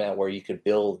format where you could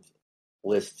build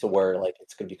lists to where like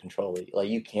it's going to be control like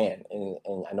you can, and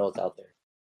I know it's out there,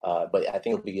 but I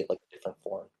think it'll be like a different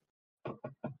form.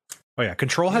 Oh yeah,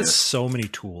 Control has so many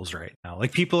tools right now.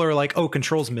 Like people are like, "Oh,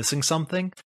 Control's missing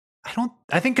something."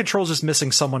 I think Control's just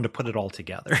missing someone to put it all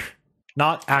together,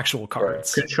 not actual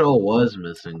cards. Control was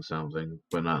missing something,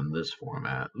 but not in this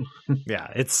format.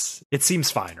 Yeah, it seems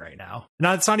fine right now.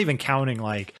 Now it's not even counting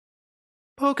like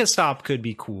Pokestop could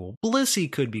be cool,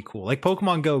 Blissey could be cool. Like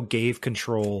Pokemon Go gave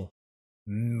Control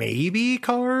maybe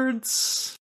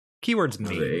cards, keywords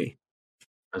maybe.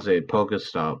 I say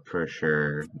Pokestop for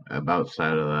sure.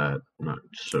 Outside of that, not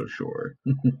so sure.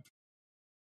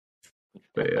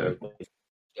 But yeah,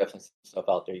 definitely stuff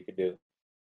out there you could do.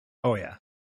 Oh yeah.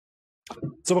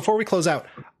 So before we close out,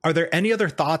 are there any other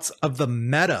thoughts of the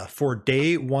meta for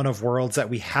day 1 of Worlds that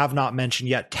we have not mentioned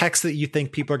yet? Texts that you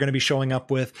think people are going to be showing up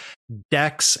with,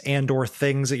 decks and or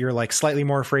things that you're like slightly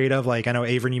more afraid of? Like I know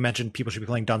Averin, you mentioned people should be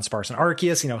playing Dunsparce and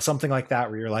Arceus, something like that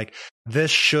where you're like, this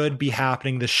should be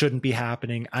happening, this shouldn't be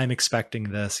happening, I'm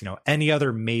expecting this. Any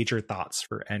other major thoughts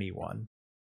for anyone?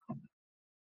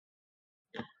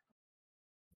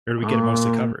 Or do we get it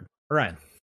mostly covered? Ryan.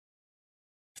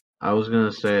 I was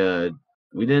gonna say,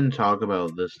 we didn't talk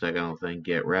about this deck, I don't think,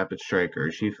 yet. Rapid Strike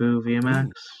Urshifu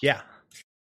VMAX. Yeah.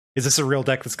 Is this a real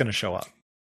deck that's going to show up?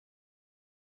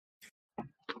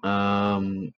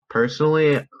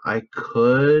 Personally, I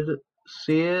could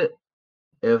see it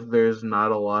if there's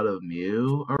not a lot of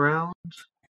Mew around,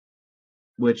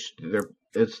 which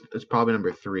it's probably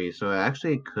number 3, so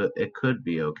it could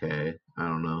be okay. I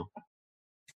don't know.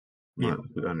 Not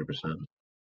 100%.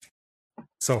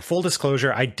 So full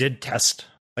disclosure, I did test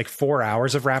like 4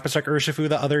 hours of Rapid Strike Urshifu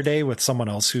the other day with someone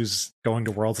else who's going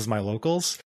to Worlds as my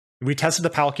locals. We tested the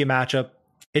Palkia matchup.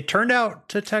 It turned out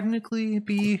to technically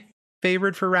be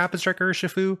favored for Rapid Strike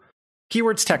Urshifu.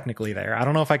 Keyword's technically there. I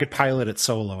don't know if I could pilot it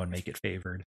solo and make it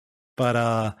favored.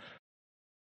 But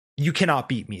you cannot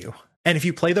beat Mew. And if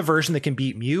you play the version that can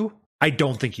beat Mew, I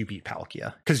don't think you beat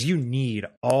Palkia. Because you need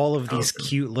all of these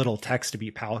cute little techs to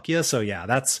beat Palkia. So yeah,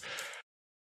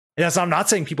 I'm not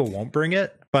saying people won't bring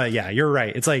it, but yeah, you're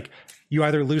right. It's like you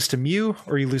either lose to Mew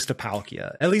or you lose to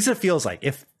Palkia. At least it feels like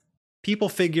if people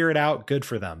figure it out, good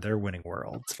for them. They're winning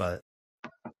Worlds, but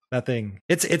that thing,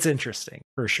 it's interesting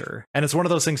for sure. And it's one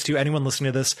of those things too. Anyone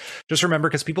listening to this, just remember,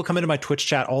 because people come into my Twitch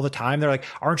chat all the time. They're like,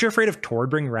 aren't you afraid of Tord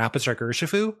bringing Rapid Strike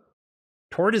Urshifu?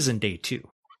 Tord is in day 2.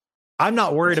 I'm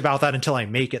not worried about that until I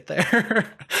make it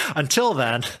there. Until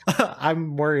then,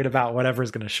 I'm worried about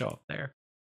whatever's going to show up there.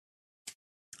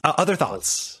 Other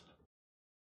thoughts?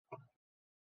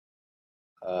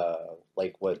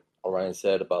 Like what Orion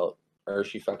said about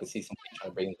Urshifu, I could see somebody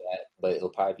trying to bring that, but it'll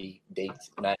probably be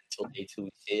not until day 2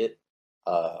 we see it.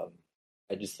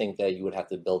 I just think that you would have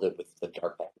to build it with the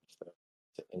dark package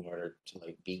in order to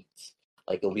like beat.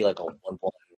 Like it'll be like a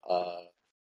 1-1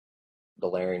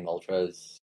 Galarian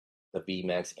Moltres, the V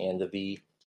Max and the V.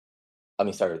 I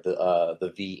mean, sorry,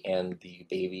 the V and the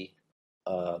baby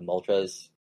Moltres.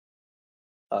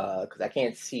 Because I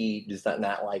can't see just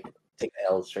not like take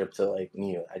the L strip to like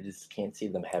Mew. I just can't see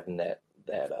them having that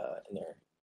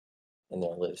in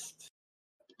their list.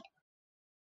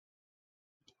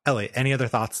 Elliot, any other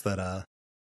thoughts that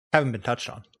haven't been touched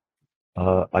on?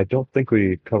 I don't think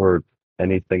we covered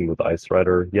anything with Ice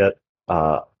Rider yet.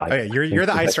 You're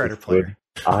the Ice Rider player.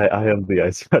 I am the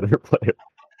Ice Rider player.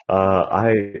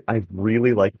 I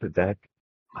really like the deck.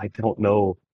 I don't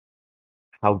know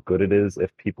how good it is if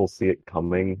people see it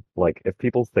coming. Like, if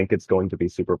people think it's going to be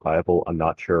super viable, I'm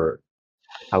not sure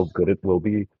how good it will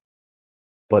be.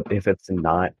 But if it's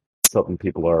not something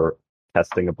people are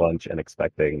testing a bunch and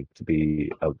expecting to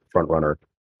be a front runner,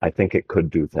 I think it could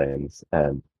do things.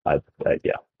 And I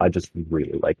just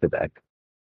really like the deck.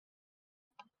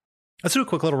 Let's do a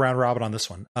quick little round robin on this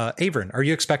one. Averin, are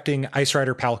you expecting Ice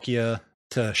Rider Palkia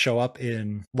to show up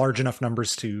in large enough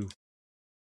numbers to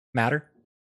matter?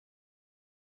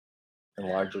 In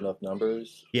large enough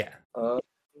numbers? Yeah. I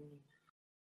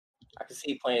can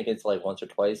see playing against like once or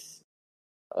twice.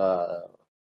 I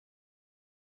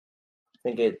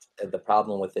think the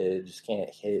problem with it just can't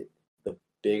hit the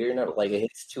bigger number. Like it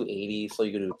hits 280, so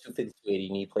you can do 250, 280,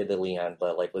 and you play the Leon.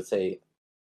 But like, let's say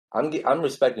I'm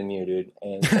respecting you, dude,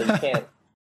 and so you can't.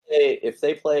 If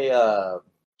they play the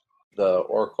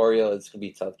Oricorio, it's gonna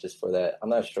be tough just for that. I'm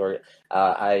not sure.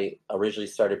 I originally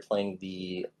started playing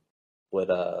the what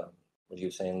you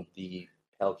were saying, the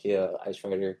Palkia Ice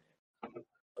Rider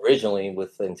originally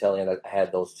with the Inteleon. I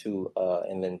had those two,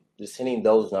 and then just hitting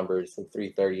those numbers, the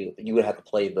 330, you would have to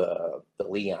play the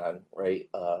Leon, right,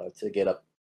 to get up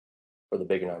for the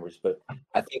bigger numbers. But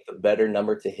I think the better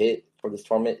number to hit for this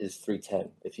tournament is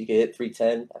 310. If you could hit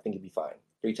 310, I think you'd be fine.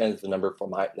 310 is the number for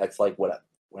that's like what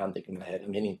I'm thinking in my head.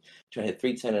 I'm trying to hit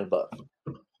 310 and above.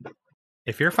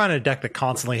 If you're finding a deck that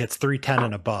constantly hits 310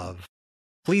 and above,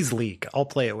 please leak. I'll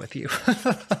play it with you.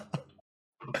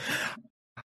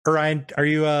 Orion, are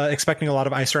you expecting a lot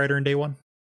of Ice Rider in day one?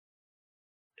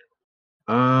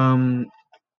 Not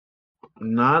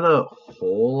a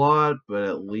whole lot, but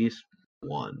at least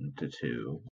 1 to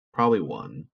 2. Probably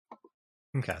 1.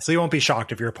 Okay, so you won't be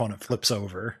shocked if your opponent flips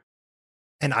over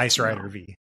an Ice Rider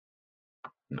V.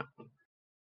 No.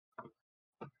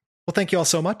 Well, thank you all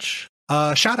so much.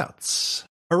 Shoutouts.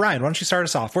 Orion, why don't you start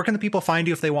us off? Where can the people find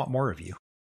you if they want more of you?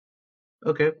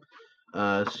 Okay.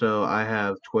 So I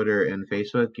have Twitter and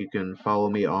Facebook. You can follow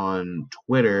me on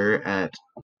Twitter at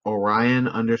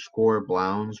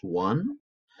Orion_Blounds1.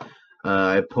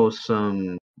 I post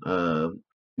some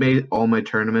all my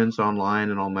tournaments online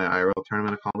and all my IRL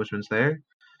tournament accomplishments there.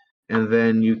 And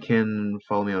then you can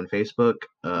follow me on Facebook.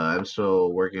 I'm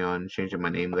still working on changing my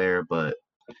name there, but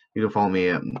you can follow me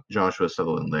at Joshua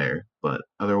Sutherland there. But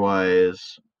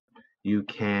otherwise, you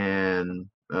can...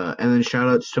 and then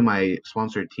shout-outs to my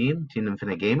sponsored team, Team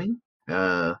Infinite Gaming.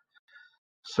 So,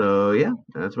 yeah,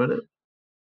 that's about it.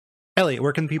 Elliot,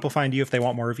 where can people find you if they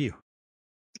want more of you?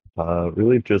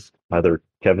 Really just either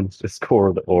Kevin's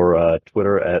Discord or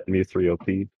Twitter at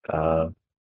Mew3OP.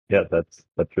 Yeah, that's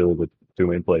really the two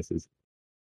main places.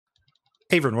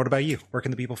 Averin, what about you? Where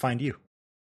can the people find you?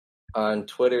 On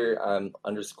Twitter, I'm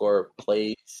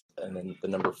 _plays and then the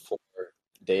number 4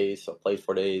 days, so plays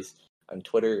 4 days. On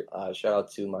Twitter, shout out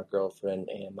to my girlfriend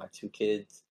and my 2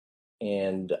 kids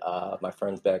and my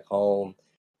friends back home,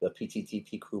 the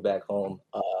PTTP crew back home,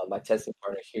 my testing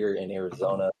partner here in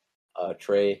Arizona,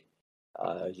 Trey.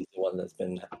 He's the one that's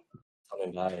been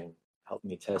coming by and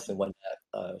helping me test and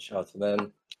whatnot. Shout out to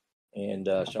them. And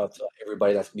shout out to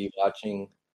everybody that's going to be watching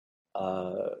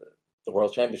the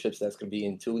World Championships. That's going to be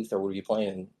in 2 weeks that we'll be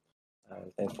playing.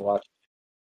 Thanks for watching.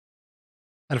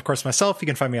 And of course, myself, you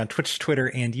can find me on Twitch, Twitter,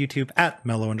 and YouTube at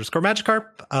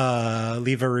Mellow_Magikarp.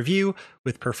 Leave a review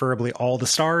with preferably all the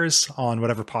stars on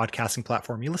whatever podcasting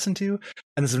platform you listen to.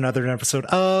 And this is another episode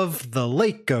of the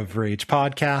Lake of Rage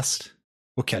podcast.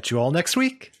 We'll catch you all next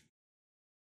week.